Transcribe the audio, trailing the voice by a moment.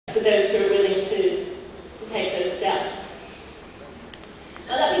those who are willing to take those steps.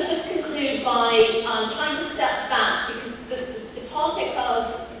 Now let me just conclude by trying to step back, because the topic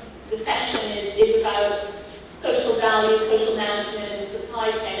of the session is about social value, social management, and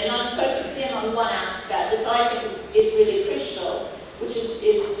supply chain. And I've focused in on one aspect, which I think is really crucial, which is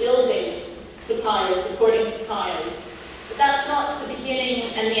building suppliers, supporting suppliers. But that's not the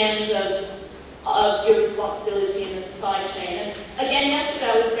beginning and the end of your responsibility in the supply chain. And again,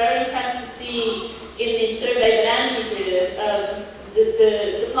 yesterday I was very impressed to see in the survey that Andi did of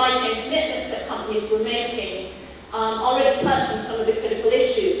the supply chain commitments that companies were making already touched on some of the critical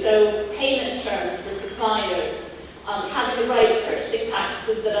issues. So payment terms for suppliers, having the right purchasing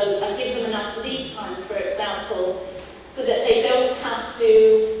practices that give them enough lead time, for example, so that they don't have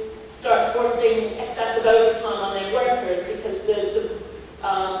to start forcing excessive overtime on their workers, because the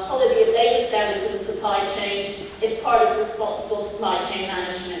quality of labour standards in the supply chain is part of responsible supply chain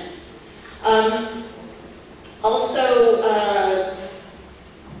management.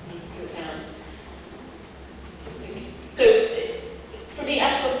 So for me,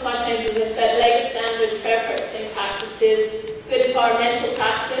 ethical supply chains, as I said, labour standards, fair purchasing practices, good environmental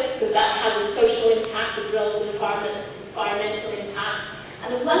practice, because that has a social impact as well as an environmental impact.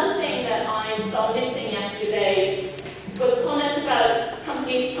 And the one thing that I saw missing yesterday was comments about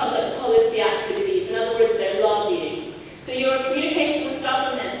companies' public policy activities, in other words, their lobbying. So your communication with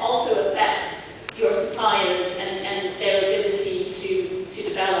government also affects your suppliers and their ability to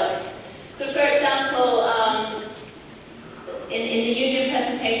develop. So for example, in the union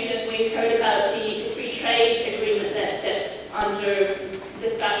presentation, we heard about the free trade agreement that's under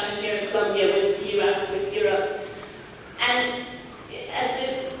discussion here in Colombia with the US, with Europe. And as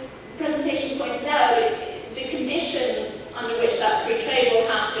the presentation pointed out, the conditions under which that free trade will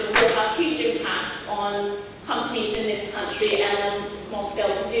happen will have huge impacts on companies in this country and on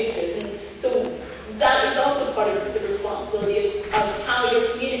small-scale producers. And so that is also part of the responsibility of how you're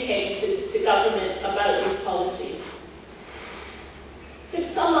communicating to government about these policies. So to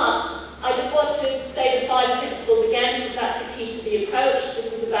sum up, I just want to say the 5 principles again, because that's the key to the approach.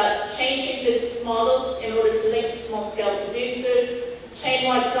 This is about changing business models in order to link to small-scale producers.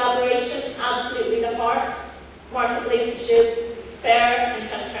 Chain-wide collaboration, absolutely the heart. Market linkages, fair and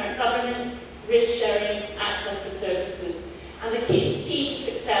transparent governance, risk sharing, access to services. And the key to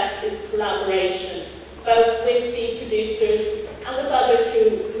success is collaboration, both with the producers and with others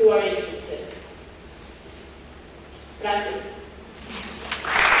who are interested